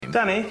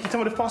Danny, you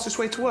tell me the fastest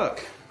way to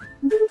work.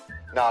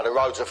 Nah, the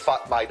roads are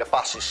fucked, mate. The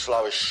bus is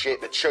slow as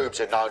shit. The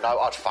tubes are no-no.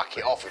 I'd fuck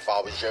it off if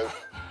I was you.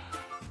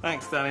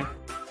 Thanks, Danny.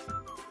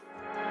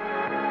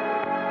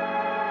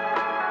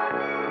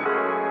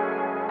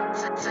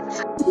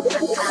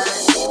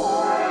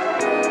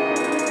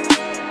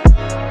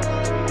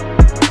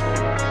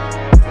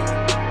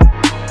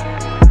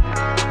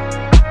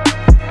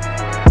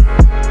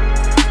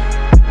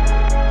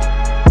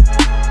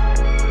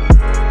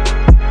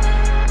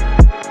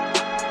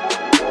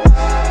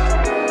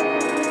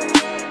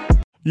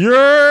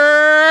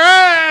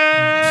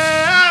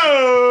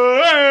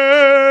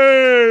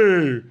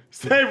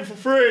 Save for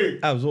free.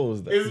 Abs, what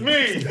was that? It's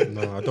me.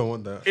 No, I don't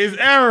want that. It's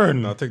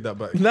Aaron. No, I'll take that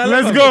back.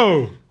 Let's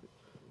go.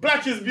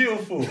 Black is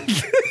beautiful.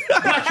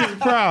 Black is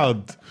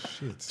proud.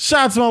 Shit.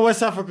 Shout out to my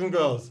West African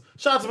girls.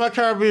 Shout out to my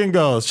Caribbean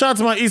girls. Shout out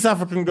to my East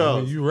African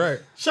girls. You right.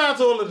 Shout out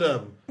to all of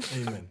them.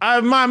 Amen. I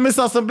might miss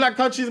out some black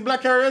countries,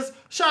 black areas.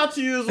 Shout out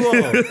to you as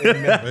well.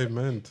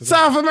 Amen. To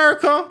South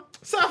America,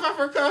 South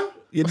Africa,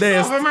 You're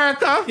there. South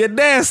America. You're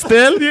there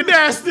still. You're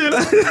there still.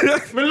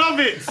 Me love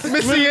it.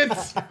 Me see it.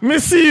 Me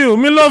see you.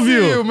 Me love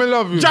you. Me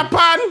love you.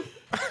 Japan.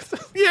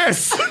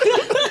 Yes.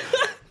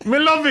 Me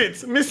love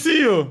it. Me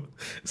see you.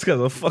 This guy's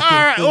a fucking All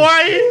right, fool.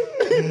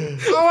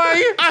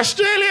 Hawaii,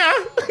 Australia.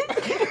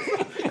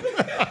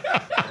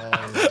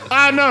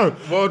 I know.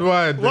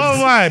 Worldwide.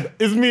 Worldwide.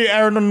 It's me,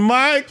 Aaron, on the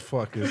mic.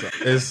 Fuck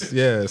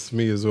it's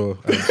me as well.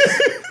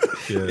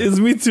 Yeah. It's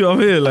me too. I'm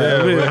here. Like,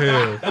 I'm here. We're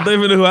here. I don't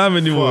even know who I am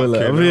anymore.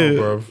 Like, I'm here.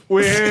 Bro.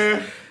 We're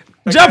here.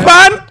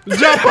 Japan,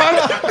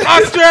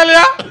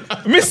 Australia.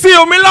 Me see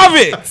you. Me love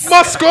it.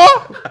 Moscow.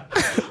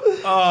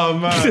 Oh,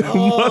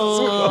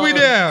 man. We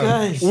there.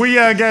 Guys. We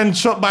are again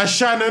shot by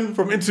Shannon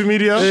from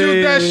Intermedia.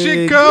 Shoot that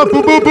shit, girl.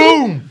 Boom, boom,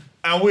 boom.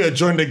 And we are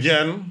joined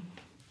again.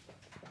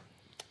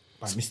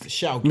 By Mr.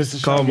 Shao.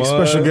 Mr. Come Shaggy,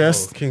 on. special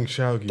guest. King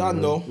Shaggy. Done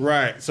man. though.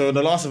 Right. So in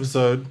the last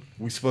episode,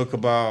 we spoke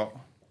about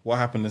what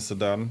happened in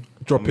Sudan.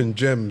 Dropping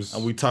gems.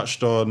 And we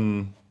touched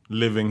on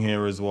living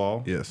here as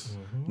well. Yes.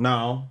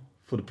 Now,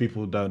 for the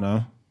people who don't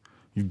know,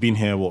 you've been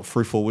here, what,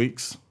 3-4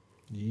 weeks?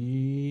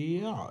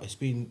 Yeah, it's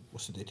been,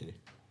 what's the day today?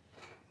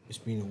 It's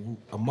been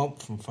a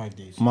month and 5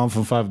 days. Month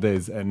and 5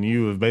 days. And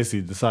you have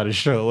basically decided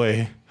straight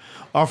away,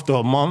 after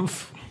a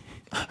month,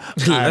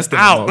 That's the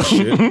out.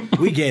 shit.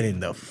 We getting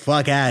the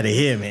fuck out of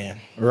here, man.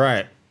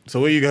 Right.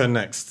 So where you going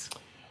next?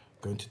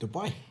 Going to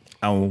Dubai.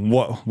 And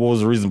what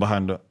was the reason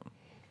behind it?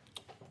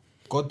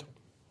 God.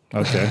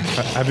 Okay.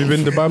 Have you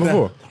been to Dubai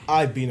before?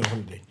 I've been on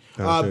holiday.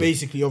 Okay.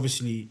 Basically,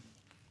 obviously,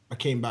 I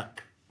came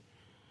back.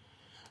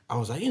 I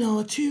was like,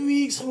 2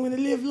 weeks, I'm going to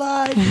live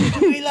life,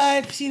 enjoy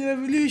life, see the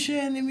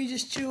revolution, let me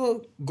just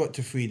chill. Got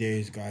to 3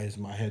 days, guys.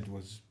 My head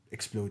was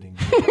exploding.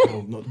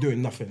 Not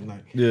doing nothing.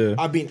 Like, Yeah.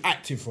 I've been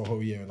active for a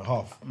whole year and a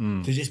half.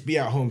 To just be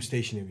at home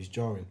stationary was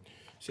jarring.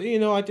 So,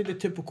 I did the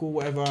typical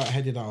whatever, I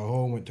headed out of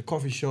home, went to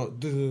coffee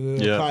shop,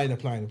 applying.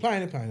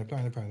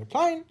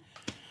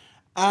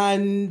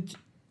 And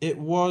it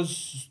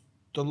was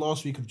the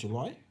last week of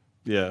July.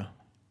 Yeah.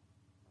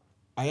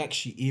 I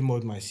actually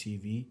emailed my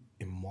CV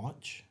in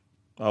March.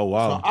 Oh,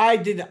 wow. So I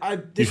did.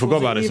 You forgot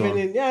about this one.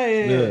 Yeah.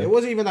 It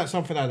wasn't even like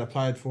something I'd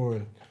applied for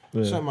and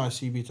sent my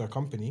CV to a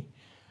company.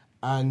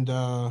 And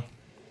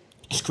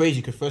it's crazy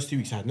because first 2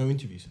 weeks I had no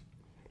interviews.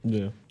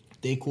 Yeah.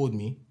 They called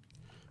me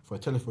for a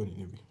telephone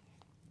interview.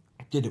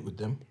 Did it with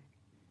them.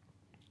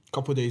 A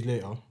couple of days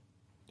later,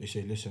 they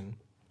say, "Listen,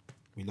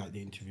 we like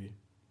the interview.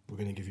 We're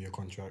going to give you a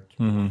contract.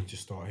 We're going to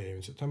start here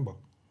in September."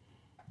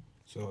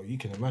 So you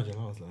can imagine,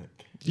 I was like,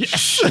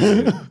 Yes.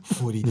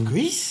 40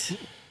 degrees?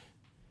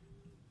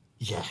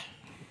 Yeah.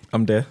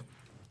 I'm there.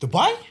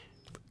 Dubai?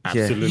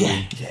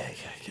 Absolutely.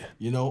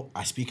 Yeah.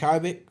 I speak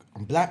Arabic.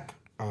 I'm black.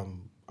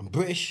 I'm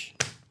British.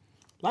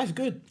 Life's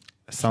good.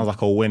 Sounds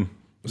like a win.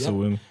 It's a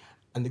win.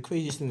 And the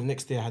craziest thing, the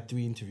next day I had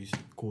 3 interviews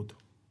called.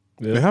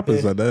 It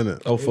happens like that,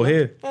 innit? Oh, for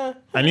here.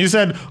 And you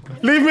said,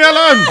 leave me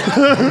alone.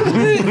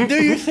 Do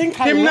you think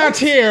I Him not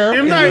here.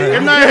 Him not here.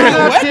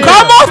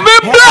 Come off me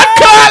black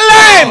card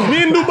line.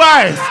 Me in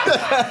Dubai.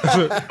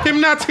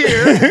 Him not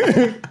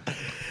here.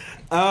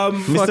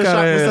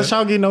 Mr.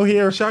 Shaggy no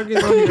here. Shaggy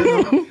not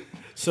here.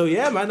 So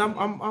yeah, man,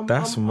 I'm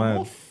That's I'm mad.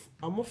 off.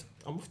 I'm off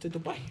to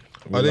Dubai.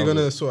 Are they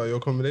gonna sort out your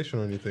accommodation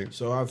or anything?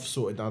 So I've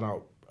sorted that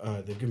out.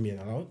 They've given me an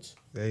allowance.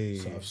 Hey.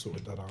 So I've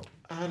sorted that out.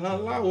 An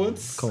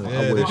allowance. Come on, Yeah,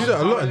 I they wish. do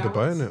that a lot in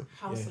Dubai, innit?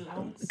 House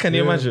allowance. Can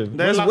you imagine?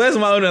 They allow- Where's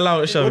my own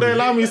allowance, All Shabby? they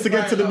allow me is to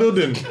get to the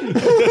building.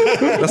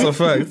 That's a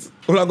fact.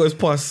 All I got is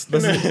pass.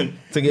 That's it.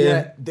 To get in.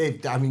 Yeah,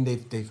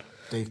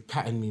 they've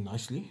patterned me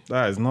nicely.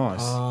 That is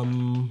nice.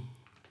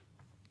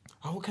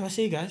 What can I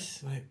say,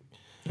 guys? Like,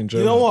 Enjoy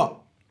you know it. what?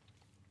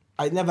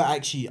 I never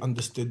actually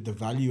understood the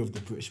value of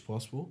the British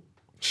passport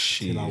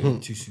till I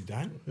went to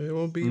Sudan. It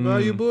won't be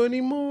valuable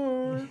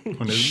anymore. When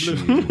it's blue.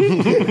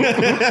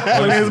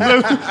 When it's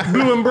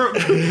blue and broke.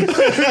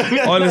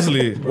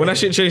 Honestly, when that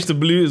shit changed to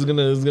blue, it's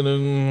gonna.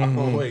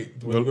 Oh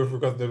wait, when you go through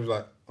customs,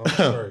 like, oh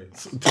sorry,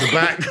 To the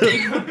back.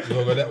 you gotta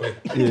go that way.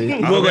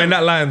 We'll go in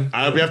that line.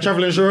 We have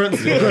travel insurance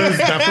because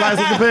that flies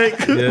with the pick.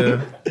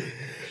 Yeah.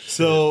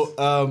 So,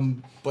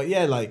 but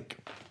yeah, like,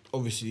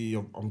 obviously,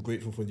 I'm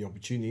grateful for the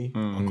opportunity.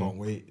 I can't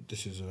wait.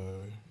 This is a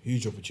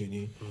huge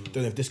opportunity.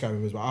 Don't know if this guy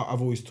remembers, but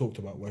I've always talked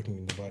about working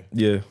in Dubai.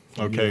 Yeah.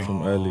 Okay.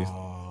 From early.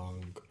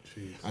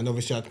 And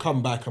obviously, I'd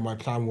come back, and my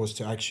plan was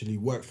to actually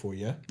work for a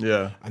year.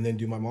 Yeah. And then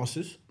do my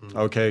masters.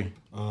 Okay.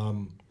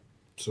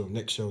 So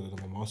next year, I'll do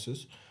my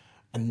masters,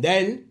 and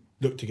then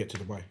look to get to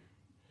Dubai.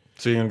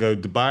 So you're gonna go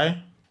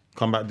Dubai,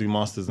 come back, do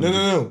masters. And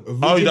No. Oh,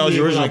 that was your Originally,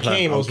 original when I plan.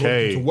 came, I was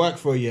Okay. looking to work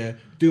for a year,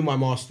 do my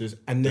masters,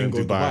 and then go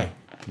to Dubai.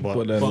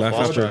 But then life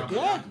fast after. track.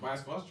 Yeah.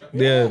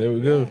 Yeah, there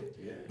we go.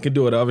 You can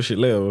do all the other shit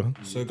later.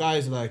 So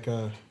guys, like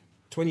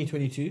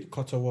 2022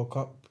 Qatar World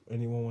Cup.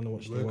 Anyone want to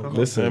watch the World Cup?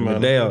 Listen, Yeah, man.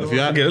 Medea. If you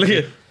had- Look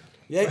at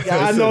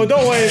Yeah, I know.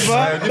 Don't worry,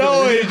 bro.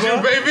 Don't worry,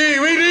 bro. Baby,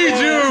 we need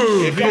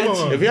you.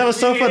 If you have a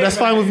sofa, that's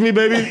fine with me,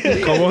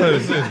 baby. Come on.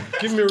 Listen,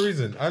 give me a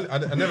reason. I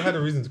never had a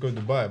reason to go to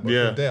Dubai, but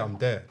Yeah. if I'm there, I'm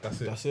there. That's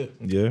it. That's it.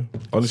 Yeah,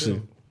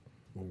 honestly.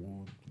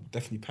 We'll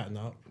definitely pattern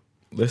out.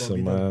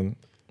 Listen, man.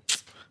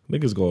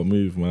 Niggas gotta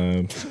move,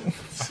 man.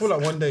 I feel like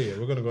one day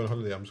we're gonna go on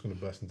holiday. I'm just gonna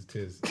burst into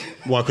tears.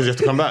 Why? Because you have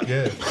to come back.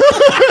 Yeah.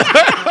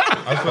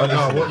 I feel like,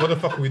 nah, what the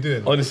fuck are we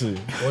doing? Honestly.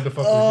 What the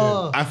fuck are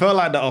we doing? I felt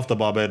like that after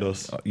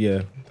Barbados.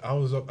 Yeah. I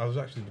was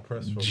actually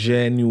depressed.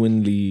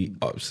 Genuinely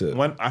upset.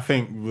 When I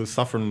think we were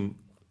suffering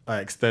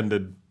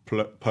extended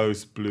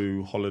post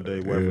blue holiday,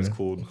 whatever it's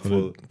called,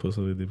 for,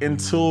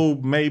 until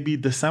maybe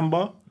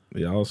December.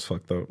 Yeah, I was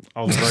fucked up.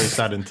 I was very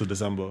sad until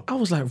December. I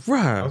was like, I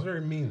right. was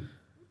very mean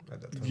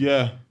at that time.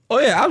 Yeah. Oh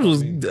yeah, I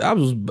was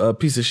a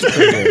piece of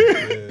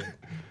shit.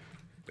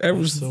 I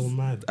was So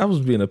mad. I was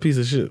being a piece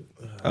of shit.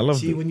 I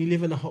loved See, it. when you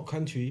live in a hot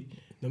country,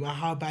 no matter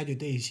how bad your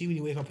day is, see when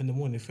you wake up in the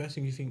morning, first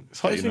thing you think,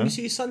 hot, first you thing know? you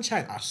see is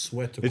sunshine. I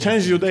swear to God. It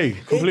changes your day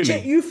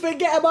completely. You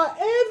forget about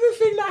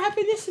everything that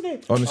happened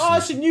yesterday. Honestly. Oh,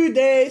 it's a new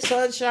day,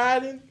 sun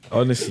shining.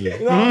 Honestly. You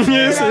know,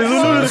 Yes, it's a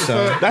new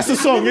Sunshine. That's the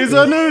song. It's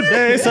a new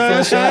day,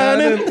 sun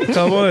shining.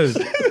 Come on.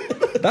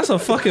 That's a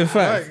fucking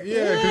fact. Like,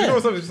 yeah, because you know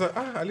something, it's like,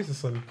 at least the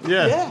sun.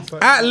 Yeah. yeah.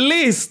 At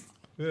least.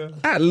 Yeah.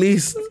 At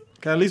least.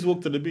 Can I at least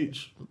walk to the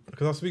beach.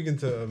 Because I was speaking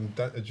to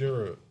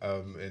Ajuro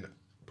in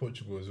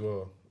Portugal as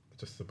well,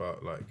 just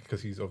about like,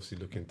 because he's obviously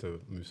looking to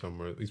move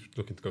somewhere, he's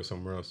looking to go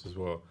somewhere else as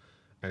well.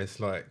 And it's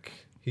like,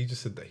 he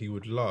just said that he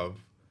would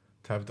love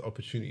to have the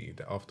opportunity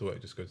that after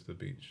work just go to the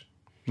beach.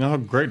 You know how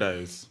great that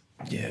is?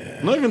 Yeah.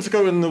 Not even to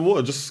go in the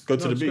water, just go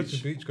to the just beach. Go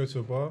to the beach, go to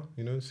a bar,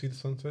 you know, see the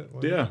sunset. Why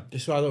not? Yeah.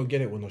 This is why I don't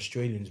get it when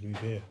Australians move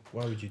here.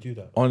 Why would you do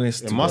that?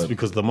 Honest. It to must God. be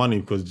because the money,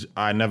 because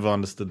I never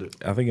understood it.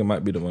 I think it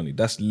might be the money.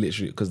 That's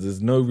literally because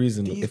there's no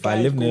reason These if I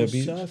guys live near a go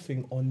beach,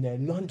 surfing on their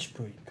lunch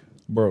break.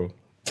 bro.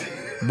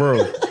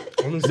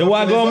 Honestly, Then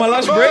why I go on my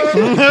lunch break?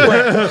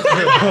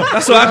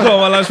 That's why I go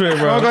on my lunch break, I'm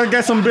bro. gonna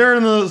get some beer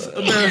in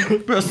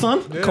the bit of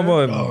sun. Come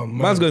on,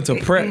 man's going to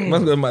prep.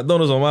 Man's going to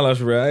McDonald's on my lunch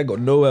break. I ain't got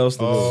nowhere else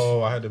to go.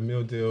 Oh, I had a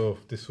meal deal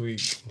this week.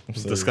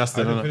 It's I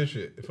disgusting, didn't innit? finish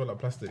it. It felt like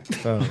plastic.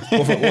 What,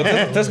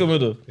 Tesco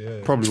middle.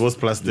 Yeah, Probably was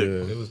plastic.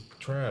 it was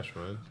trash,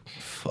 man.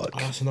 Oh,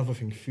 that's another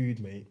thing. Food,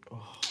 mate. Oh,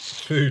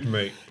 Food,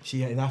 mate.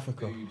 see, in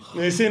Africa.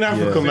 You see in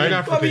Africa, In man.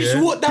 Africa, I mean, just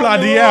yeah. walk down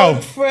Bloody the road,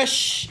 hell.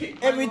 fresh,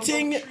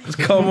 everything.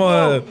 Come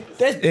on.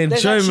 There's actually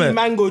Enjoyment.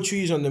 mango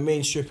trees on the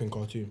main strip in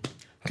Khartoum.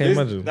 Can you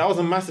imagine? That was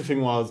a massive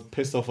thing why I was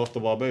pissed off after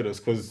Barbados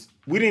because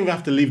we didn't even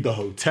have to leave the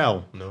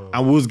hotel. No.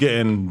 And we was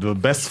getting the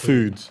best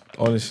food.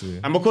 Honestly.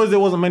 And because there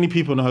wasn't many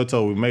people in the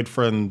hotel, we made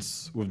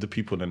friends with the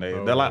people and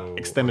they're like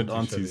extended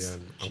aunties.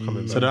 I'm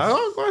coming So back. they're like,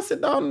 oh, go and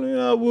sit down.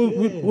 Yeah,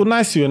 we'll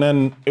nice you. And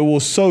then it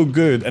was so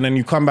good. And then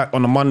you come back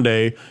on a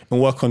Monday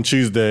and work on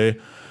Tuesday.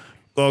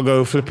 Gotta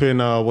go flipping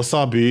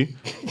wasabi.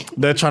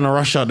 They're trying to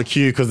rush out the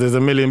queue because there's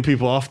a million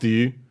people after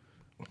you.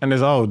 And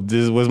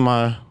there's, where's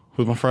my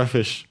fried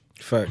fish?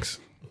 Facts.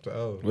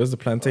 Oh, Where's the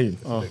plantain?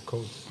 it's a bit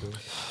cold still.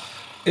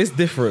 It's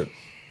different.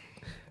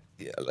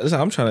 Yeah,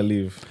 listen, I'm trying to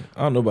leave.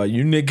 I don't know about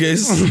you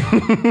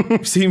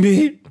niggas. See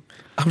me?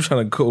 I'm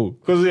trying to go.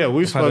 Because yeah,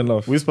 we've had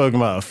enough. spoken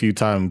about a few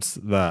times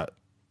that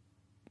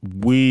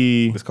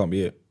we This can't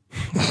be it.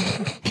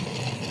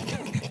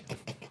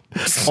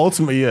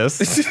 ultimately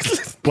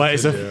yes, but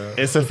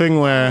it's a thing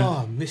where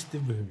Oh, Mr.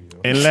 Boom.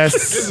 unless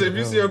Listen, if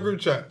you see our group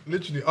chat,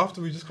 literally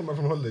after we just come back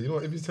from holiday, you know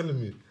what? If he's telling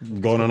me,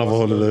 go on another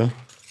holiday.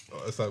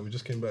 it's like we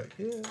just came back.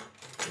 Yeah,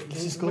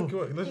 let's just go.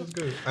 Let's just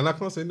go. And I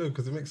can't say no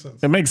because it makes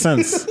sense. It makes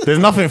sense. There's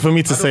nothing for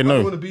me to say I don't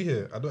no. want to be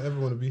here. I don't ever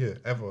want to be here.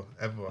 Ever.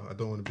 I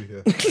don't want to be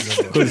here.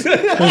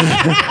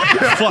 Never.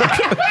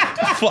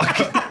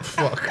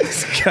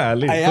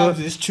 Golly. I have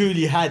just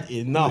truly had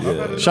enough.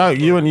 Shout out,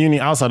 you went uni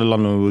outside of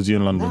London, or was you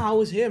in London? Nah, I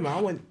was here, man.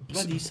 I went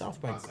bloody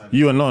South Bank.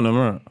 You were not in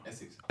America.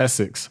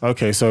 Essex.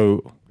 Okay,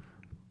 so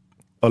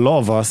a lot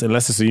of us,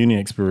 unless it's a uni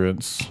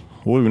experience,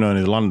 all we know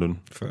is London.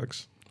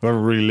 Facts. We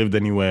haven't really lived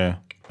anywhere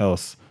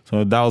else.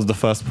 So that was the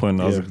first point.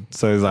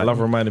 So it's I like, love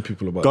reminding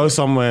people about go that.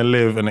 somewhere,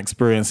 live and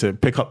experience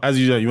it. Pick up, as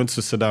you went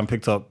to Sudan,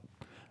 picked up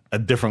a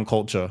different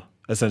culture,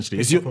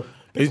 essentially. It's you.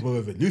 Pick up a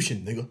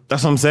revolution, nigga.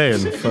 That's what I'm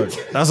saying.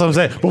 That's what I'm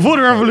saying. Before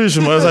the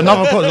revolution, was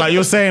another culture. Like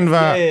you're saying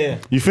that Yeah.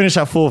 you finish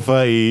at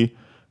 4:30,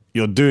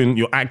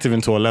 you're active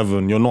until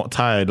 11. You're not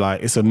tired.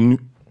 Like it's a new.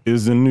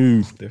 is a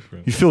new.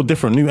 different. You feel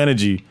different, new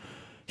energy.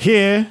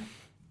 Here,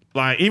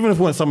 like even if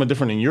we went somewhere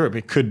different in Europe,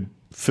 it could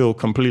feel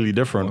completely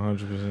different.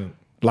 100%.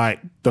 Like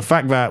the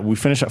fact that we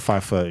finish at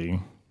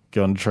 5:30,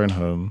 get on the train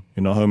home,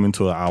 you're not home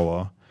until an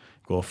hour,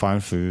 go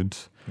find food,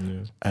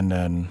 and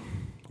then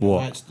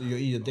what? Right, so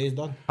your day's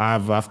done.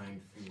 I've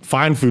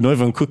find food, not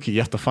even cookie. You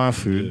have to find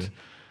food,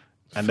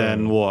 and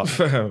then what?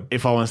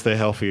 If I want to stay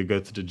healthy, I go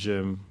to the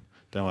gym.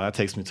 Then that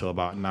takes me till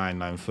about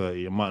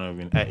 9:30. It might not have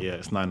been 8 yet.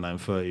 It's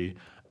 9:30,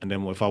 and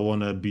then if I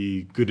want to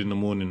be good in the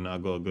morning, I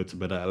gotta go to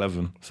bed at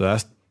 11. So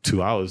that's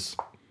 2 hours,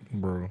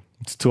 Bro.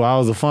 It's 2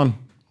 hours of fun,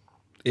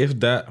 If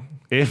that.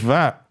 if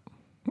that.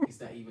 Is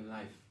that even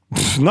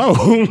life? No.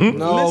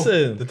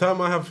 Listen. The time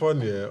I have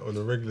fun, on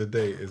a regular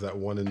day is at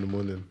 1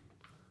 a.m.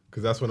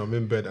 Because that's when I'm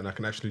in bed and I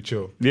can actually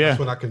chill. Yeah. That's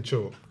when I can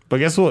chill. But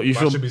guess what? I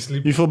should be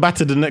sleeping. You feel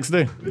battered the next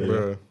day.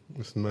 Bro,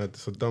 it's mad.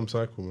 It's a dumb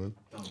cycle, man.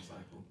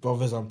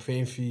 Brothers, I'm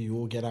praying for you. You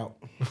all get out.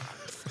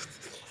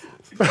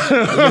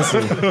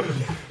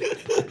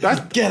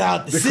 Get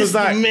out the Because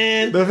system, like,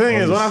 man. the thing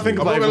is, when I think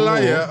I'm about not it, gonna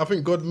lie, more- I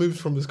think God moved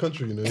from this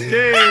country, Yeah.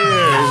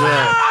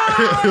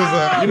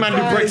 You man do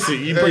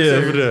Brexit. You Brexit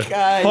over there.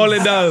 Guys, Hold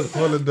it down.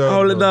 Hold it down.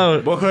 Hold it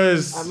bro. down.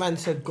 Because that man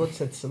said, God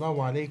said, Salaam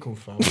alaikum,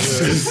 fam.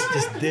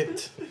 Just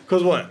dipped.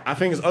 what? I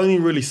think it's only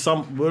really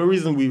the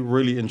reason we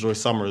really enjoy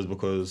summer is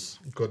because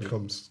God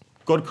comes.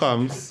 God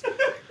comes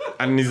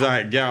and he's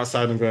like, get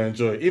outside and go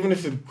enjoy. Even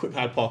if it's quick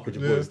Hyde Park with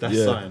your boys, that's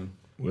Yeah. something.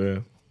 Yeah.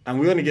 And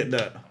we only get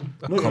that.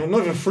 Not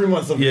even 3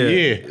 months of Yeah. the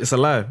year. It's a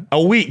lie.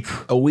 A week.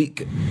 A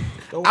week.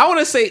 I want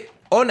to say,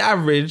 on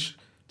average,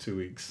 2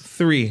 weeks.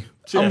 3.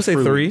 Yeah, I'm gonna say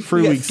 3.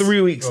 3 We get weeks.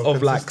 3 weeks Oh,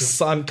 of like consistent.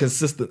 sun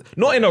consistent,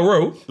 not in a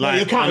row. Like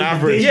you can't on the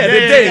average. days. Yeah, the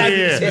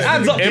days. It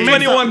adds up to makes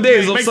 21 up-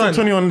 days it of makes sun. up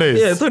 21 days.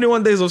 Yeah,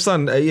 21 days of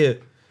sun a year,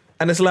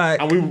 and it's like,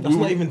 And That's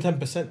not even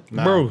 10%.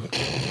 bro,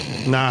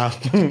 Nah.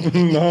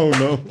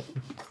 no.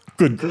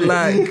 Good.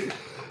 like,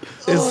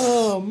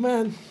 Oh,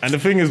 man. And the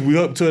thing is, we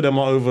hope 2 of them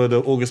are over the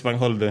August bank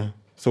holiday.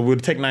 So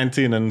we'd take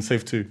 19 and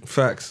save 2.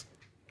 facts.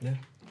 Yeah.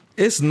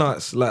 It's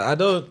nuts. Like, I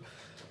don't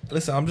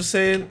listen. I'm just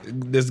saying,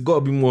 there's got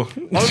to be more.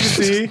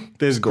 Obviously,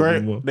 there is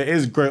Got more.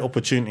 great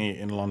opportunity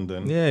in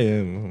London.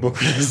 Yeah.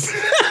 Because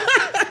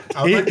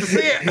I would like to see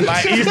it.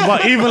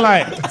 like even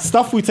like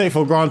stuff we take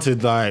for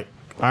granted, like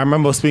I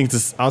remember I was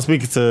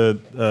speaking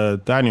to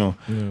Daniel,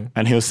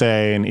 and he was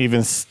saying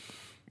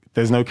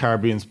there's no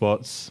Caribbean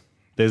spots.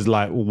 There's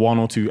like 1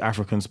 or 2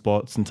 African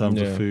spots in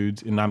terms of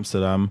food in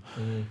Amsterdam.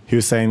 He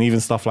was saying even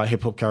stuff like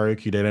hip hop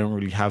karaoke, they don't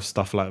really have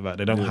stuff like that.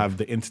 They don't have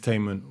the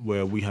entertainment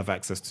where we have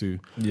access to.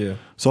 Yeah.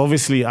 So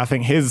obviously, I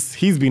think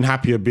he's been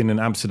happier being in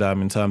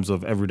Amsterdam in terms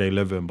of everyday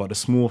living, but the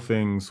small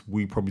things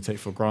we probably take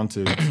for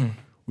granted,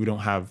 we don't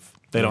have.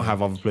 They don't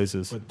have other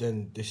places, But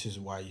then this is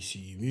why you see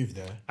you move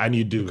there. and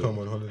you do Come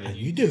it, on holiday. And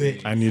you do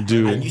it. and you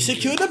do And it you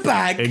secure the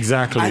bag.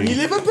 exactly, And you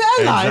live a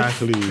better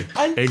life. exactly,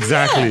 And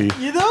exactly, yeah,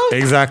 you know?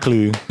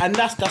 exactly. And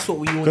that's what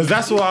we want. Because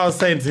that's what I was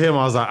saying to him.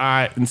 I was like, all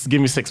right,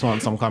 give me 6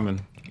 months, I'm coming.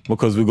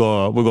 Because we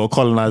got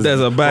colonize. There's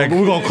a bag.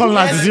 We got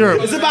colonize this Europe.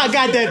 It's about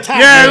goddamn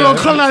time. Yeah, we got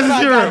colonize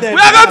this Europe. goddamn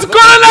We are going to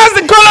colonize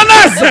the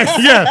colonize.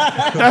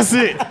 Yeah, that's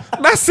it.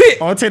 That's it.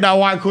 I'll take that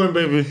white coin,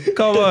 baby.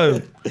 Come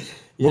on.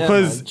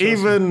 Because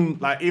even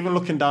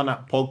looking down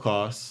at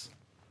podcasts,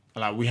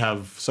 like we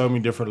have so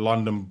many different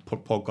London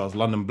podcasts,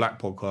 London Black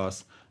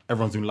podcasts.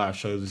 Everyone's doing live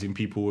shows. We've seen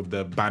people with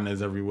their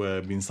banners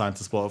everywhere being signed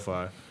to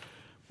Spotify.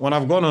 When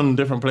I've gone on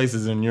different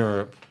places in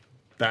Europe,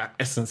 that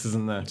essence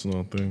isn't there. It's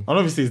not a thing. And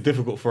obviously, it's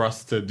difficult for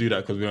us to do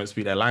that because we don't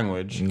speak their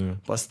language.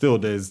 But still,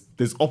 there's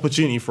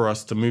opportunity for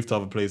us to move to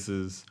other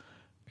places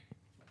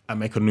and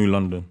make a new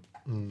London.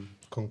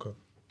 Conquer.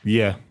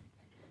 Yeah,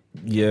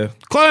 Yeah.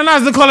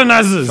 colonize the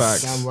colonizers.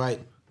 Damn right.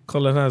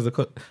 Colonize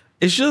the.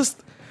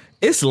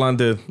 It's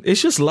London.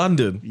 It's just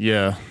London.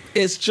 Yeah.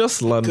 It's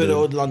just London. Good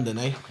old London,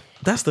 eh?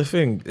 That's the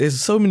thing. There's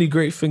so many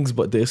great things,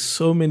 but there's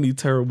so many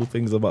terrible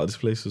things about this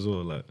place as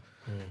well. Like,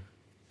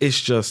 it's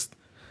just,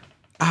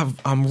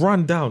 I'm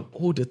run down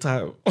all the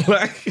time.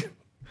 Like,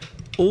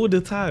 all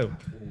the time.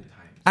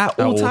 At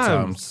all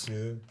times.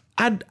 Yeah.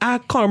 I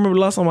can't remember the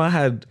last time I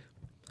had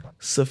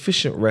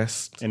sufficient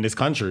rest In this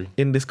country.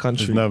 in this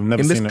country. No, I've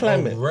never in this seen it.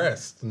 climate.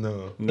 Rest?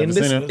 No. In Never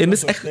this, seen it. in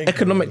this Never seen it.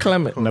 economic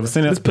climate. Never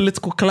seen it. This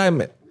political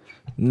climate.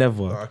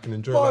 Never. I can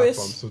enjoy Boris.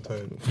 life, but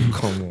I'm still tired.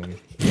 Come on.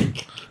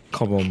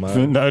 Come on,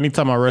 man. The only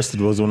time I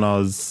rested was when I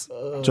was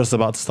just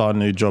about to start a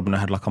new job and I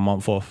had like a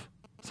month off.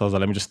 So I was like,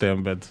 let me just stay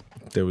in bed.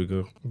 There we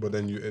go. But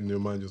then you, in your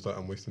mind, you're just like,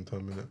 I'm wasting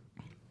time in it.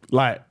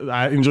 Like,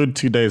 I enjoyed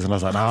 2 days and I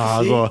was like,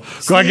 I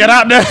gotta get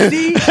out there.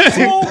 See,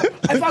 so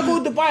if I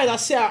go to Dubai and I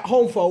sit at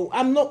home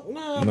I'm not.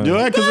 Nah. You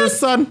know, because it's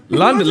sun.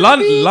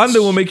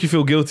 London will make you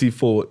feel guilty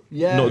for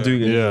Yeah. not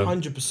doing it. Yeah.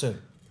 100%.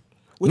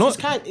 Which Not- is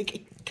kind.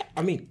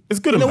 I mean, It's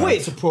good in and a way. bad.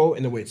 It's a pro.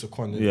 In a way, it's a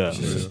con. Yeah.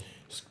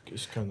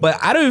 It's kind of. But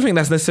I don't think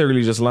that's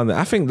necessarily just London.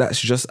 I think that's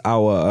just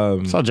our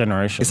It's our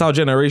generation. it's our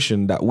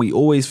generation that we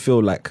always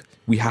feel like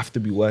we have to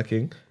be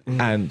working,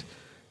 and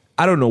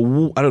I don't know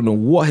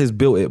what has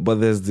built it,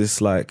 but there's this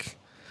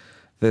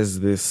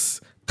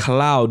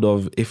cloud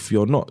of if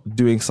you're not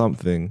doing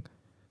something,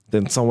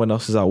 then someone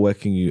else is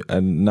outworking you,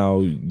 and now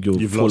you're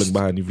falling lost.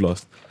 behind. You've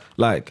lost.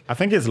 Like, I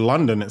think it's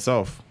London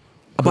itself.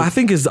 but I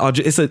think it's a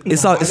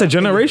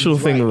generational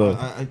thing, though.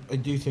 I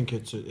do think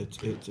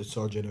it's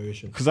our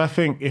generation. Because I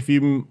think if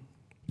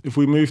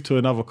we move to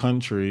another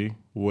country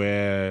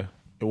where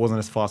it wasn't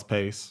as fast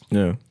paced,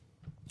 Yeah.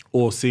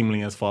 or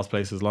seemingly as fast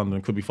paced as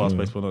London, could be fast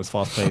paced, but not as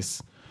fast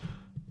paced,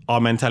 our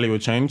mentality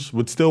would change.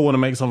 We'd still want to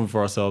make something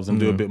for ourselves and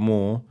do a bit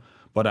more,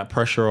 but that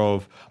pressure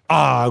of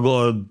I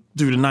gotta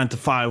do the 9 to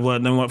 5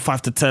 work, then work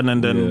 5 to 10,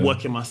 and then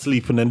work in my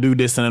sleep, and then do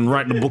this, and then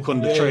write the book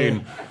on the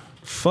train.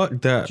 Fuck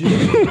that. Do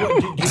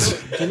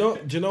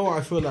you know what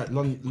I feel like?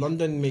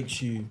 London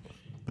makes you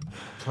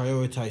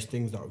prioritize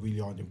things that really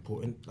aren't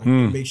important. Like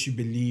it makes you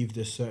believe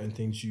there's certain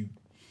things you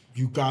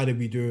gotta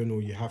be doing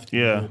or you have to.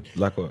 Yeah. be doing.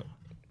 Like what?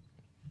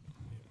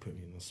 Put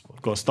me in the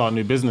spot. Got to start a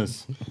new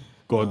business.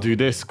 Got to do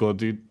this. Got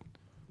to do.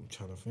 I'm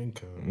trying to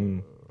think.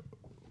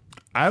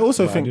 I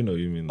also I think do know what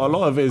you mean. a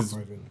lot of it is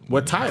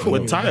we're tired.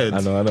 We're tired.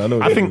 I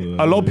know. I think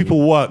a lot of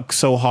people work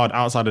so hard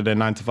outside of their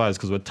 9 to 5s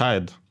because we're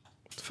tired.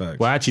 Facts.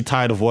 We're actually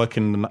tired of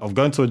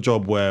going to a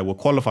job where we're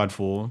qualified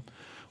for.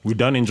 We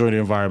don't enjoy the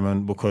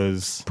environment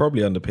because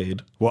Probably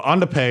underpaid. we're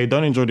underpaid,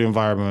 don't enjoy the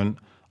environment.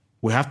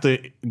 We have to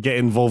get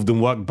involved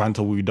in work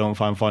banter we don't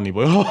find funny.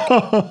 But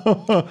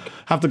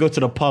have to go to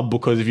the pub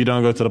because if you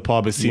don't go to the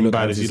pub, it's seen look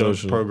bad as you don't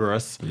antisocial.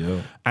 progress.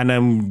 Yeah. And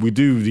then we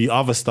do the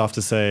other stuff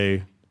to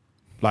say,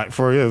 like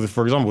for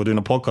example, we're doing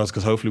a podcast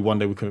because hopefully one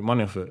day we can make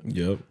money off it.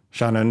 Yep.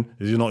 Shannon,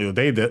 this is not your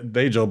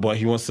day job, but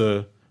he wants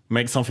to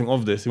make something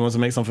of this. He wants to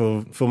make something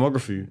of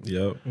filmography.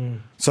 Yep.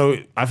 So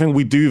I think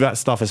we do that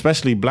stuff,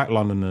 especially Black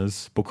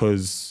Londoners,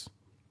 because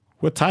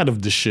we're tired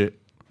of this shit.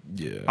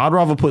 Yeah. I'd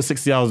rather put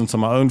 60 hours into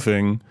my own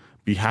thing,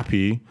 be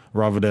happy,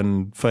 rather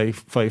than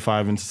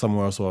 35 into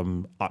somewhere else where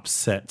I'm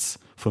upset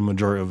for the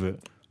majority of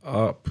it.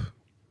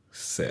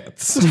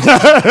 Upset.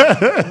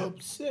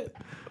 Upset.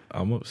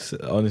 I'm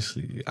upset.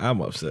 Honestly,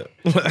 I'm upset.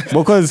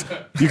 Because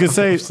you could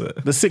say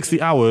Upset. the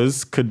 60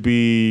 hours could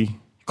be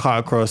cut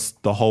across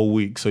the whole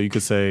week. So you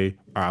could say,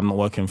 all right, I'm not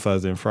working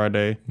Thursday and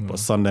Friday, but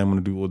Sunday I'm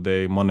going to do all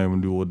day, Monday I'm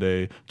going to do all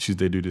day,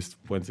 Tuesday do this,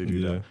 Wednesday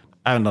do that.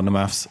 I haven't done the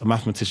maths. A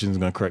mathematician's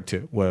going to correct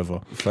it,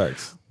 whatever.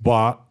 Facts.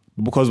 But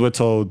because we're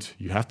told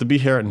you have to be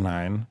here at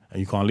 9 and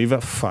you can't leave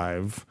at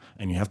 5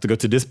 and you have to go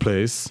to this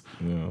place,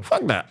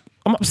 fuck that.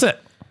 I'm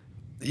upset.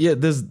 Yeah,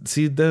 that's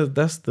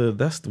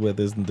where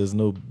there's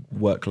no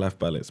work-life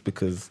balance,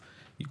 because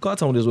you can't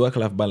tell me there's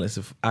work-life balance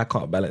if I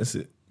can't balance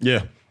it.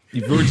 Yeah.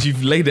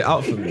 You've laid it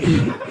out for me.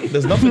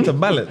 There's nothing to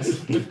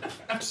balance.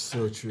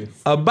 So true.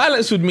 A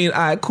balance would mean, all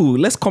right, cool,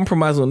 let's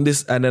compromise on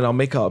this and then I'll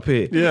make it up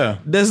here. Yeah.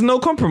 There's no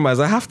compromise.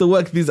 I have to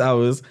work these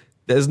hours.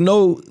 There's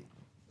no,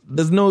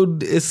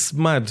 it's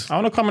mad. I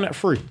want to come in at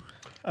 3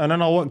 and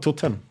then I'll work till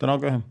 10. Then I'll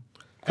go home.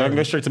 I can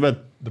go straight to bed.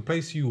 The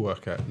place you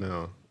work at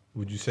now,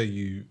 would you say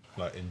you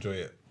like enjoy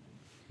it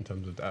in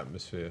terms of the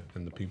atmosphere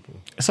and the people?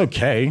 It's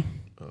okay.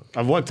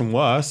 I've worked in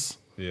worse.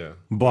 Yeah,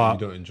 But-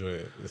 you don't enjoy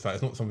it. It's like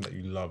it's not something that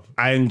you love.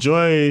 I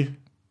enjoy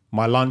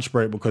my lunch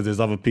break because there's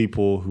other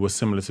people who are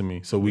similar to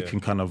me, so we Yeah. can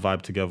kind of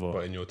vibe together.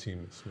 But in your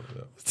team, it's not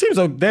that. Teams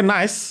are they're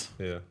nice.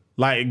 Yeah.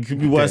 Like it could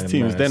be worse They're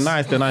teams.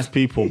 nice. They're nice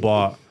people,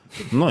 but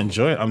I'm not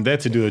enjoying it. I'm there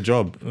to do a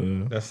job.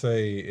 Let's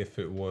say if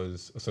it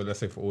was, so let's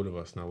say for all of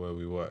us now where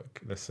we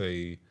work, let's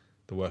say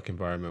the work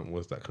environment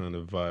was that kind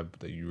of vibe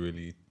that you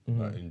really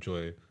like,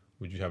 enjoy,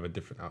 would you have a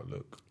different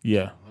outlook?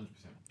 Yeah.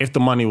 If the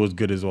money was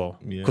good as well.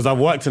 Because I've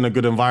worked in a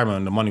good environment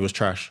and the money was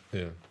trash.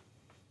 Yeah.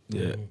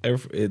 Yeah,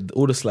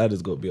 all the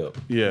sliders got to be up.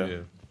 Yeah. Yeah.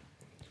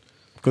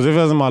 Because if it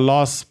was in my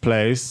last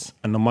place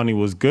and the money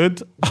was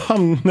good,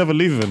 I'm never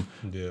leaving.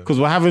 Yeah. Because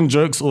we're having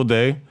jokes all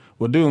day.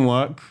 We're doing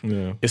work.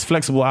 Yeah. It's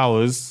flexible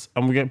hours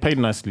and we get paid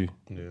nicely.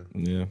 Yeah.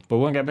 Yeah. But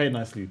we won't get paid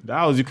nicely. The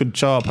hours you could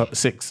show up at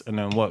 6 and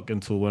then work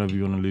until whenever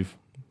you want to leave.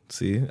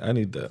 See, I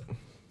need that.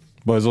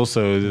 But it's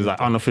like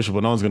unofficial,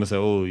 but no one's going to say,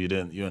 oh, you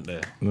weren't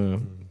there.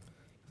 No.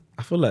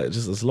 I feel like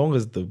just as long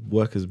as the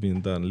work is being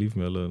done, leave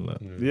me alone. Like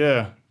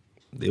Yeah.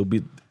 it'll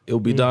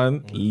be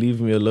done. Leave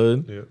me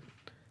alone. Yeah.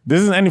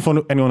 This isn't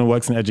anyone who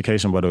works in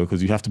education, by the way,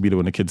 because you have to be there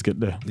when the kids get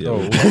there. Yeah.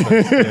 Oh,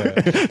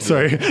 yeah.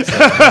 Sorry.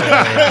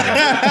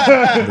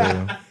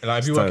 Like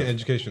if you work in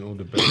education, all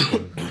the best.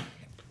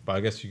 But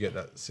I guess you get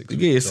that 6 You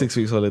get your 6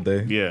 weeks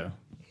holiday. Yeah.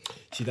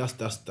 See, that's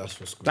what's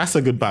good. That's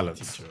a good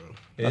balance.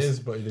 It is,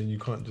 but then you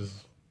can't just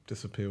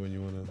disappear when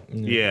you want to.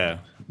 Yeah.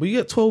 But you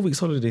get 12 weeks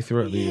holiday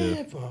throughout the year.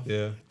 Yeah, bro.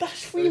 Yeah.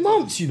 That's 3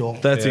 months, you know.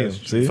 13.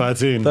 it's see?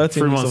 13.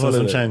 13 3 weeks months of and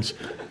some holiday. change.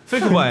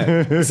 Think about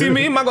it. See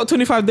me, man, got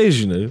 25 days,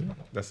 you know.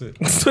 That's it.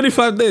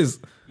 25 days.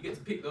 You get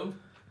to pick them.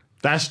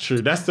 That's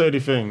true. That's the only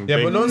thing.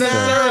 Yeah, but not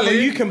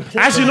necessarily. You can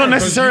plan. Actually, not You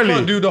necessarily.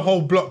 can't do the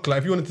whole block. Like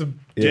if you wanted to.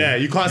 Yeah,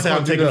 you can't say I'm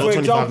can't do taking that. it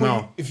For for 25 example,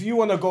 now. if you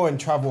want to go and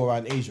travel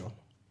around Asia,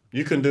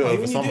 You can do it over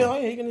when you summer. do it, oh,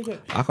 yeah, you're gonna do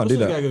it. I can't What's do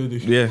this that. guy gonna do?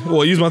 Yeah.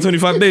 Well, use my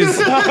 25 days.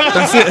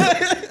 That's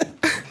it.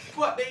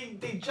 But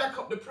they jack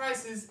up the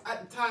prices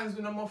at the times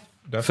when I'm off.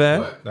 That's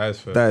Fair. That is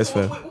fair. That is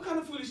fair. What kind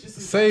of foolishness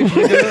is Save.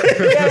 Yeah.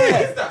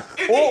 that?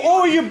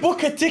 Or you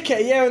book a ticket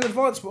a year in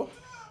advance, bro.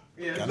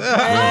 Yeah. Got a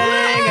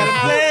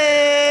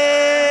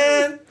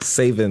plan.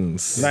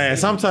 savings. Nah, yeah,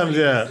 sometimes,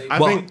 yeah. I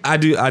But think I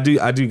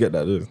do get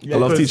that. Though. A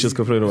lot of because teachers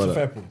complain It's about a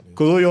fair that. point.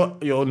 because all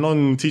your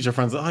non-teacher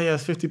friends, oh yeah,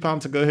 it's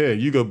 £50 to go here.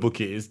 You go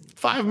book it. It's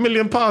 £5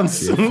 million.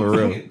 Yeah, for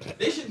real.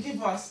 They should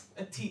give us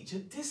a teacher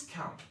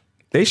discount.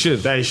 They should.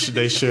 They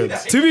should.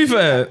 To be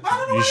fair,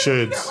 You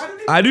should.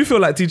 I do feel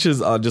like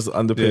teachers are just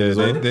underpaid Yeah, as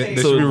well. they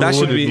So should be that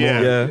should be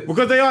rewarded Yeah. yeah.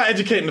 Because they are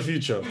educating the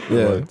future.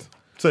 Yeah.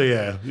 So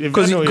yeah.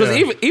 Because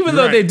even You're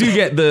though right. they do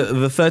get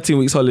the 13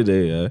 weeks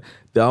holiday, yeah,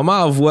 the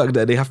amount of work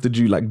that they have to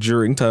do like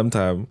during term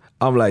time,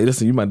 I'm like,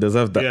 listen, you might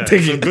deserve that. Yeah, Take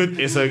it's a it. good.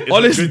 It's a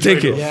Honestly, good take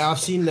it. trade-off. Yeah, I've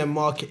seen them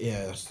market.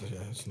 Yeah, that's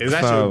It's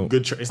actually Fam. a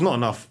good. It's not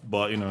enough,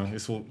 but you know,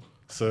 it's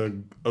a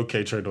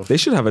okay trade-off. They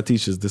should have a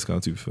teacher's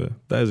discount. To be fair,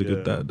 that is a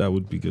good. Yeah. that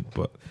would be good,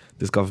 but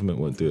this government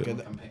won't do it.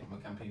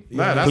 Campaign.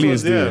 Nah, that's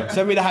Please what, do. yeah.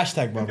 Send me the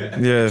hashtag, bro.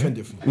 Yeah, Trend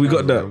it for me. we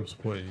got I'm that.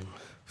 supporting you.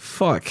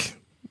 Fuck,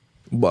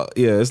 but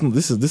yeah, it's not,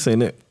 this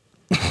ain't it.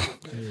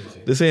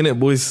 This ain't it,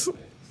 boys.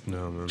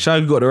 No, man.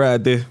 Shag got the right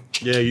idea.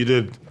 Yeah, you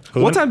did.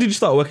 What time did you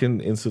start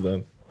working in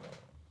Sudan?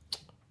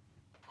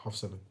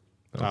 7:30.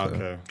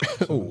 Okay.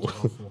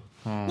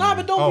 Nah,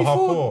 but don't Oh, be half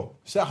fooled. four.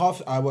 Set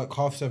half. I work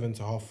 7:30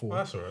 to 4:30.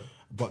 That's alright.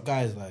 But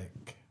guys,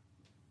 like,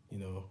 you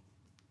know,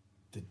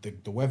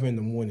 the weather in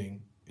the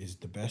morning is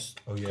the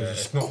best. Oh, yeah, 'cause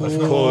it's not- cool. it's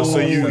not- Oh, so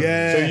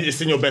yeah.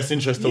 it's in your best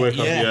interest to wake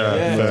up. yeah, Yeah,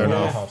 yeah, fair yeah.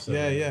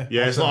 enough.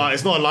 Yeah.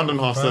 It's not a London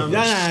half seven.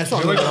 Yeah, it's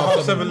not. You wake up half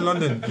half 7 in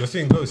London, you're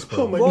seeing ghosts,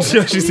 bro. Well,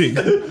 You actually see?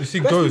 You see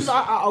best ghosts. because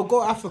I'll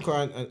go to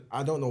Africa and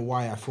I don't know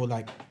why I feel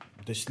like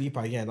the sleep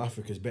I get in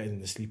Africa is better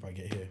than the sleep I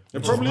get here.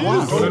 It probably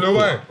I is. don't know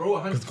why. Bro,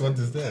 100%. Because God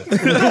is there.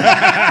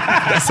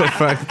 That's a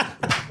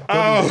fact.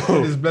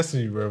 God is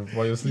blessing you, bro,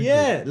 while you're sleeping.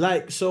 Yeah,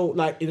 like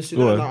in Go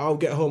Sudan, on. like, I'll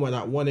get home at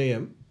like 1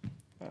 a.m.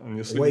 And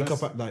you're sleeping Wake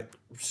nice. up at like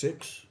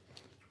 6.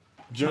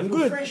 Do you- I'm Feel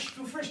good.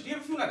 feel fresh. Do you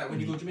ever feel like that when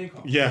you go to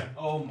Jamaica? Yeah.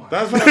 Oh my.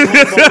 That's what I'm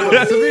talking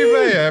To be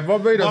fair, yeah,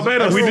 Barbados,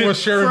 Barbados, we everyone did was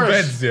sharing fresh.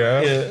 beds,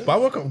 yeah? But I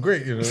woke up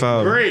great, you know.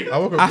 Fam. Great. I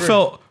woke up I great.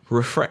 felt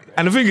refreshed.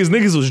 And the thing is,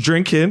 niggas was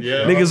drinking.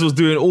 Yeah. Niggas was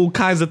doing all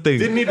kinds of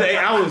things. Didn't need the 8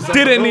 hours.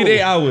 Didn't need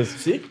 8 hours.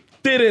 See?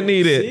 Didn't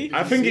need it. See?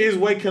 I think it is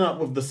waking up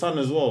with the sun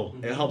as well.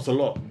 It helps a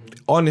lot.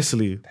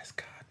 Honestly. It's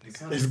God.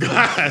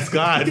 It's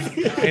God.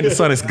 Ain't the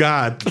sun, it's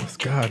God.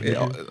 God,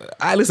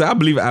 Listen, I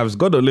believe Abs.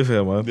 God don't live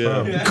here, man.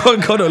 Yeah.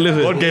 God don't live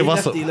here. God gave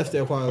us. He left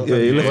there quite a lot. Yeah,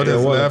 he left God there a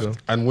is while left, ago.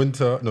 and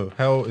winter, no,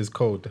 hell is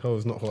cold. Hell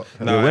is not hot.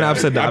 Yeah, when I've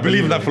said that, I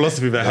believe in that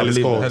philosophy that hell is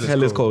believe cold. that.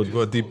 Hell is cold. You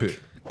gotta deep it.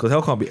 Because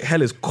hell can't be.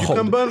 Hell is cold.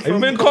 can burn Have you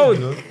from been cold,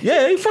 cold? you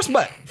know? Yeah,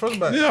 frostbite.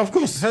 Frostbite. Yeah, of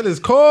course. Hell is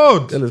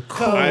cold. Hell is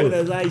cold. Cold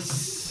as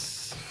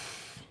ice.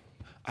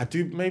 I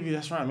do. Maybe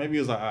that's right. Maybe it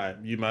was like, all right,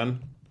 you man,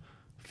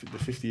 the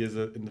 50 years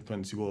of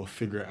independence, you gotta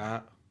figure it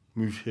out.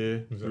 Move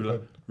here,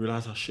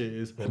 realize how shit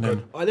is, and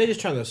then Are they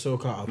just trying to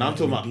soak out? now I'm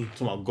talking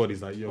about God.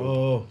 He's like, yo,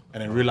 Oh.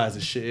 and then realize the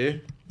shit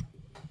here.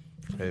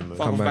 Hey, man.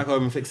 Fuck, back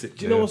home and fix it.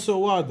 Do you know what's so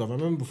wild, though? I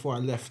remember before I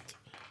left,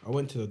 I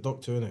went to the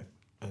doctor, innit?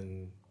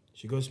 And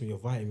she goes to me, you're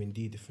vitamin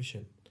D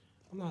deficient.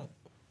 I'm like,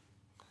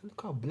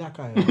 look how black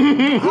I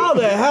am. How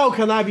the hell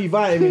can I be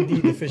vitamin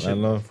D deficient?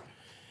 I know.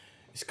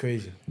 It's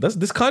crazy. That's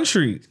this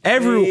country.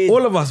 Hey.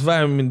 All of us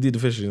vitamin D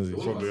deficiency.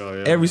 Probably are,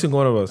 yeah. Every single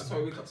one of us. That's why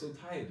I wake up so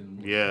tired. In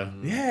the morning. Yeah.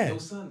 Yeah. No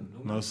sun.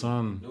 No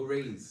sun. No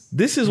rays.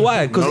 This is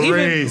why. Because No even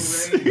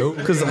race.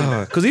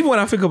 because even when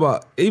I think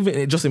about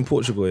even just in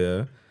Portugal,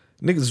 yeah,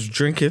 niggas was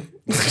drinking,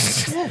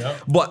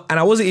 and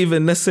I wasn't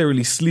even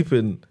necessarily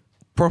sleeping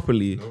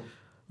properly,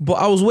 but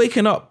I was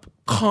waking up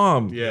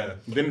calm, Yeah.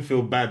 Didn't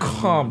feel bad.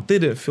 calm.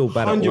 Didn't feel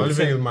bad at The all. only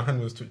thing is my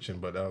hand was twitching,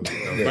 but that was But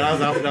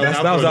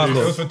that That was it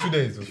alcohol. was for 2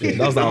 days.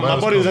 That was My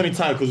alcohol. body was only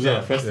tired because it was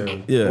at a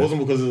festival. Yeah. It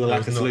wasn't because it was a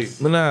lack of sleep.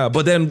 Nah,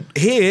 but then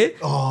here,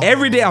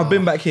 every day I've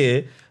been back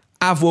here,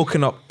 I've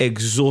woken up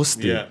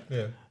exhausted, Yeah.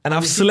 Yeah. and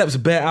I've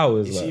slept bare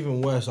hours. It's like.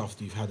 even worse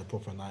after you've had a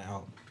proper night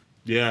out.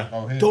 Yeah.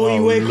 Don't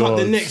you wake up Lord.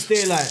 the next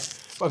day like,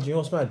 fuck, you know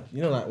what's mad?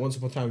 You know, like once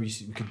upon a time we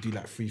could do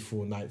like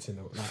 3-4 nights in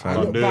a like. I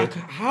look do back,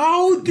 it.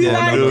 how did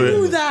I do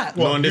do it. that?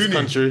 Not in this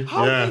country.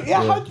 How Yeah. do,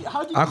 yeah,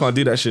 how do you I can't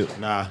do that shit.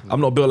 Nah. I'm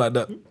not built like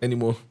that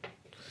anymore.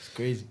 It's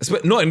crazy.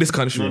 Not in this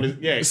country. Not in this-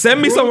 yeah.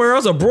 Send me somewhere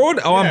else abroad,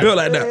 or I'm built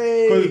like that.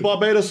 Because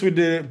Barbados we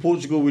did it,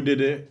 Portugal we did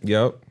it.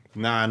 Yep,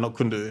 Nah,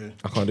 couldn't do it.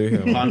 I can't do it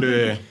here. Can't do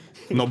it.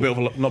 Not built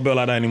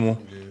like that anymore.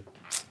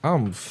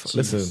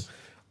 Listen,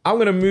 I'm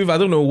gonna move. I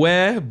don't know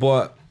where,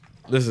 but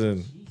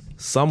listen,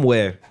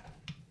 somewhere.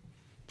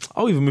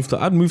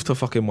 I'd move to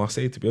fucking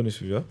Marseille, to be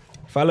honest with you.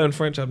 If I learn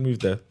French, I'd move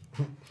there.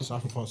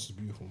 South of France is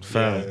beautiful. Man.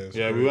 Fam.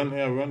 Yeah, we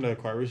went there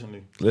quite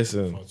recently.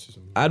 Listen,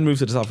 I'd move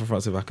to the south of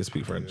France if I could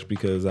speak French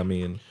because I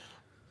mean,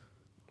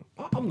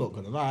 I'm not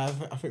gonna lie.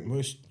 I think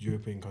most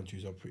European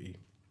countries are pretty.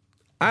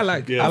 I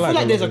like. Yeah. I I I like. feel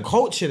like there's a London.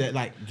 culture that,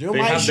 like, do you know They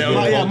my have issue? their own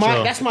Like,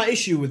 culture. that's my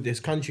issue with this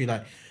country.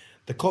 Like,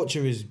 the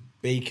culture is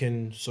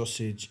bacon,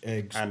 sausage,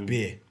 eggs, And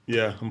beer.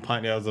 Yeah, and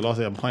pint. Yeah, it was the last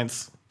day. And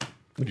pints.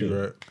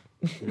 You're right.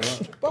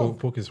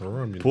 Pork is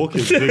haram, you know. Pork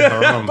is big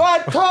haram.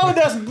 But told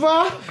us,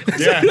 bro.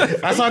 Yeah,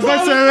 that's what I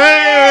got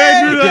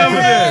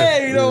to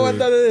Hey, you know what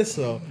that is?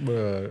 So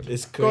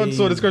it's God crazy.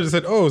 saw this girl and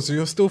said, "Oh, so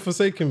you're still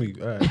forsaking me?"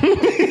 All right.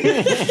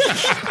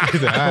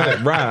 He's like,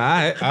 all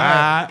right.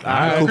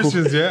 Right. Cool,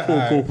 Christians,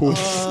 yeah. Cool.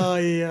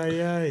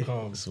 Aye.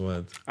 It's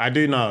mad. I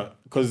do know,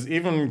 because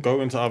even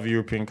going to other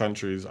European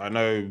countries, I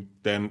know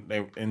then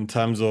in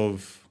terms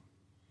of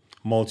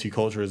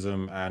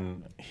multiculturalism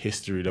and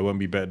history, they won't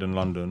be better than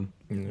London.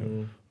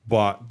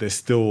 But there's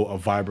still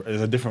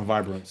there's a different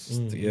vibrance.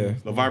 Yeah.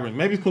 The vibrant,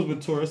 maybe because we're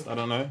tourists, I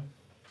don't know.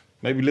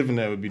 Maybe living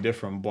there would be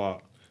different,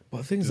 but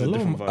But things There's a a lot.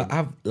 different vibe. I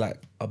have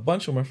like a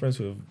bunch of my friends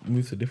who have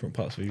moved to different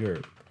parts of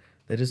Europe.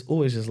 They're just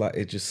always just like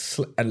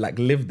and like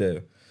live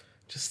there.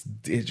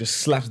 It just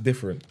slaps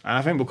different. and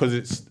I think because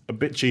it's a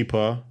bit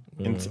cheaper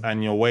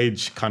and your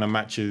wage kind of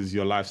matches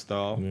your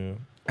lifestyle. Yeah.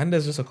 And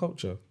there's just a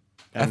culture.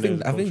 And I think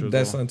there's culture as there's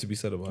well. something to be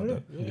said about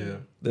that. Yeah.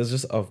 There's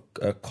just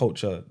a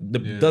culture.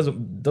 Yeah.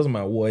 Doesn't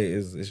matter what it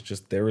is. It's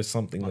just there is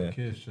something there. Like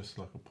here's just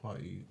like a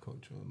party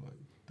culture, like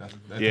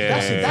that's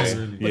Yeah. That's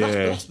really. but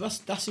Yeah.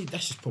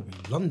 that's just probably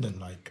London,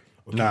 like.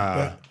 Okay,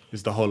 Nah,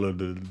 it's the whole of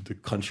the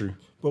country.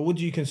 But what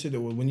do you consider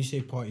when you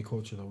say party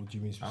culture? Like, what do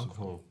you mean specifically?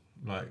 Alcohol,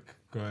 like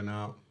going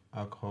out,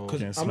 alcohol. Because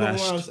Getting I remember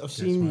when smashed. I've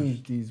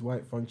seen these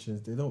white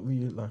functions. They don't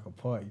really look like a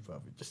party, but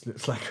it just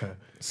looks like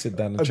Sit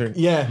down and drink.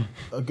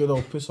 a good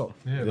old piss up.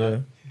 Yeah, Yeah.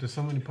 like, there's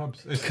so many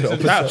pubs. It's But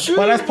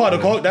that's part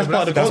of that's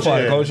part of the That's culture. part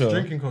of yeah. culture.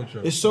 drinking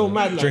culture. It's so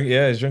mad. Like,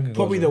 It's drinking.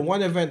 probably culture. the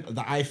one event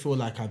that I feel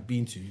like I've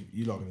been to.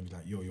 You lot are gonna be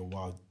like, yo, you're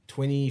wild.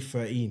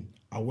 2013,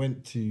 I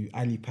went to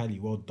Ali Pali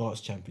World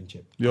Darts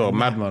Championship. You're a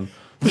madman.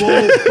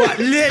 Bro, but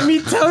let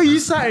me tell you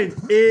something.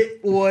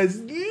 It was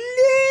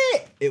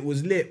lit. It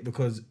was lit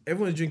because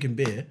everyone's drinking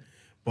beer,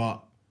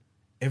 but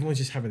everyone's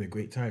just having a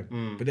great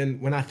time. But then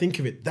when I think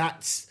of it,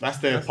 that's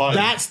their party.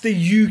 that's the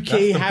UK That's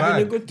the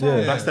having a bag. good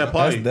time. That's their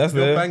party. That's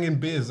You're the banging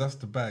beers. That's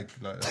the bag.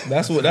 Like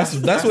that's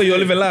where you're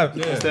living life.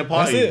 That's their That's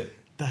party. it.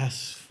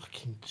 That's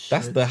fucking shit.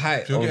 That's the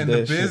height if you're of getting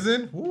the the beers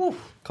shit. in. Woo.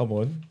 Come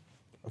on.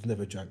 I've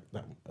never drank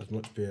that as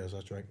much beer as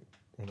I drank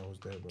when I was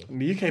there, bro.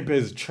 The UK beer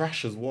is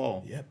trash as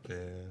well. Yep. Yeah.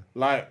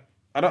 Like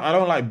I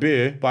don't like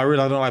beer, but I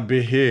realize I don't like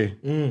beer here.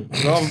 In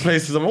other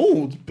places, I'm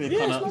beer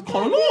kind of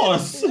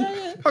nice.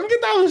 I can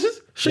get down and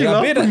just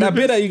Yeah, that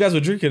beer that you guys were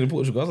drinking in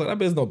Portugal, I was like, that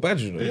beer's not bad,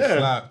 you know. It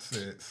slapped.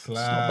 It bad.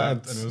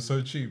 slapped. And it was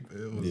so cheap.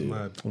 It was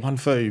mad.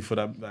 130 for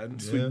that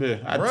sweet beer.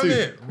 I had Run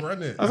two.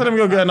 Run it. I said, let me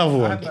go get another I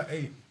one. had like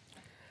 8.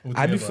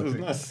 I do altogether, feel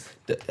think. Nice.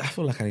 I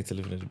feel like I need to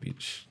live near the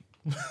beach.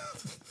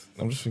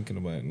 I'm just thinking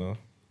about it now.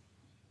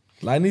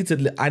 Like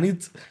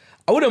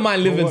I wouldn't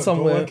mind living Go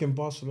somewhere. work in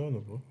Barcelona,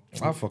 bro.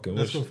 I fucking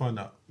Let's wish. go find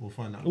out. We'll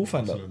find out. We'll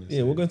find out. Barcelona,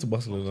 Yeah, we're going to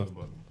Barcelona.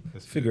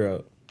 Let's Figure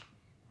out.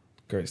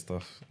 Great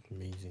stuff.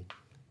 Amazing.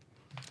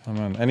 Oh,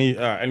 man.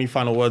 Any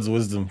final words of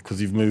wisdom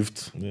because you've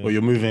moved or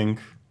you're moving,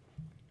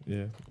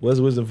 Yeah. Where's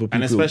the wisdom for people?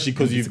 and especially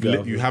because who need to get out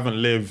of you it?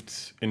 haven't lived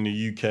in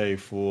the UK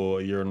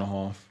for a year and a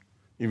half,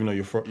 even though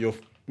you're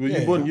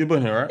Yeah. born here,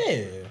 right?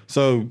 Yeah.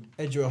 So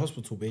Edgeware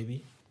Hospital,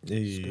 baby. Yeah.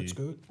 It's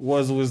good.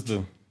 words of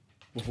wisdom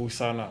before we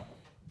sign out.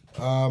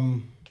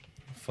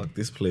 Fuck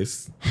this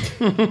place.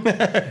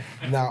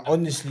 Now,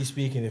 honestly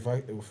speaking, if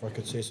I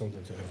could say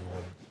something to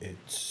everyone,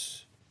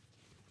 it's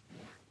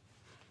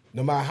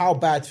no matter how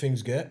bad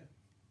things get,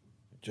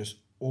 just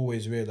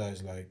always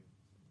realize like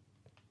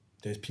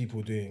there's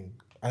people doing.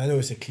 I know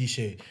it's a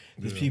cliche.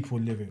 There's people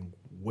living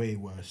way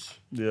worse.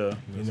 Yeah.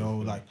 You know,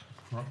 like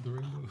Corrupt the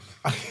windows.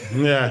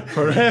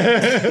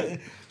 Yeah.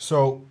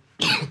 so.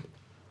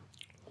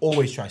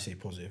 Always try to stay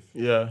positive.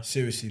 Yeah.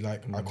 Seriously,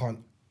 like I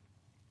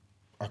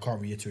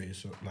can't reiterate it.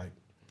 So like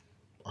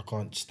I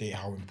can't state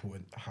how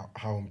important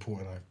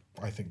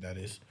I think that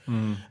is.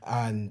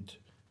 And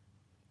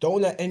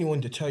don't let anyone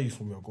deter you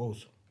from your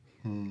goals.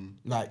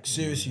 Like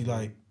seriously,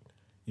 like,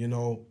 you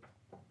know,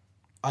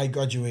 I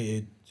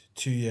graduated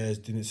 2 years,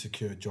 didn't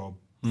secure a job,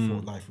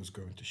 thought life was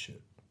going to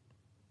shit.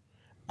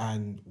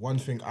 And one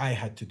thing I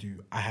had to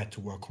do, I had to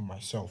work on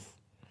myself.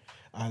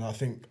 And I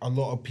think a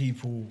lot of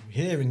people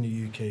here in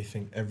the UK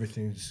think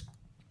everything's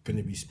going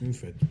to be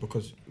spoon-fed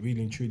because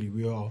really and truly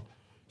we are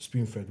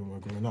spoon-fed when we're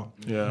growing up.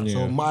 Yeah.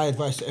 So my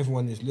advice to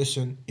everyone is,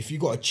 listen, if you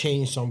got to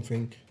change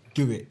something,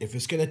 do it. If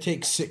it's going to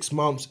take 6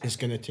 months, it's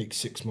going to take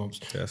 6 months.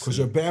 Because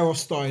you're better off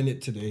starting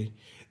it today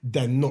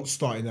than not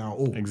starting it at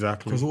all.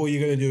 Exactly. Because all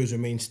you're going to do is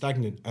remain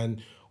stagnant.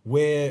 And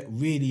we're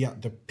really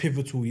at the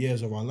pivotal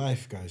years of our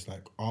life, guys.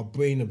 Like, our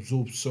brain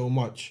absorbs so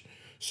much.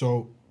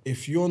 So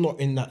if you're not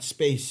in that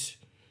space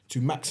to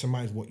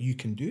maximize what you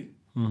can do,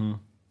 then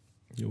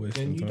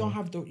you don't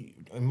have the,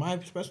 in my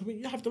perspective,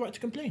 you have the right to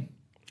complain.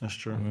 That's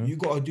true. You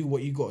got to do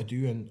what you got to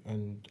do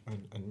and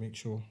make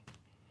sure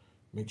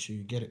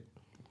you get it.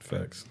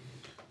 Facts.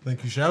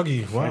 Thank you,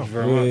 Shaggy. Wow. Thank you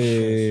very much.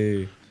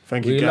 Hey.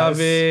 Thank you, We guys. love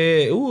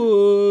it.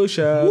 Ooh,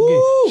 Shaggy,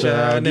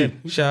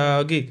 shining,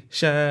 Shaggy,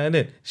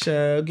 shining,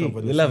 Shaggy.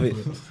 We love it.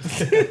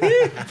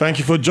 Thank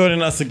you for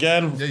joining us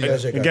again.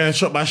 guys. Again,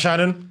 shot by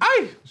Shannon.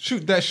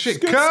 Shoot that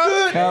shit,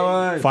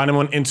 cut. Find him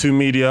on Into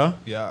Media.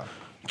 Yeah.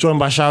 Joined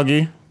by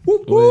Shaggy.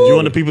 Do you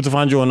want the people to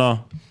find you or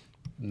no?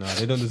 No,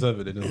 they don't deserve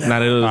it. They don't. Nah,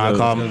 they don't Alright,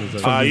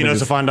 deserve calm. it. You know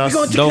to find us.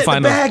 Don't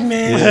find us. bag,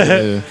 man.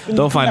 Yeah.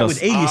 Don't find us.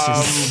 With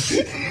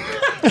aliases.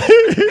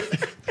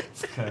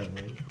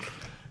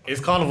 It's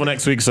Carnival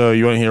next week, so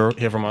you won't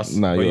hear from us.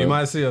 Nah, But you you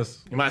might see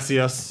us. You might see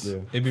us.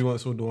 AB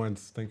wants all the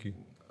wines. Thank you.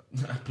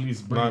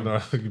 please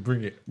No, you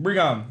bring it. bring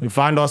on. You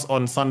find us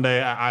on Sunday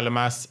at Isle of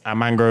Mass, at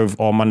Mangrove,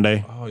 or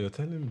Monday. Oh, you're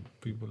telling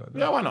people like that?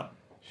 Yeah, why not?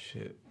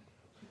 Shit.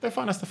 They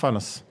find us. They find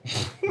us.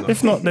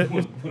 If not, Now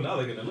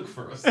they're gonna look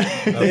for us.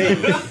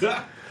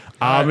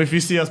 if you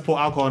see us, put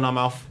alcohol in our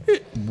mouth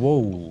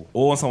Whoa.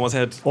 Or on someone's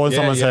head. or in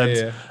someone's head.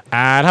 yeah.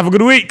 And have a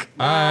good week.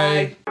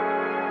 Bye. Bye.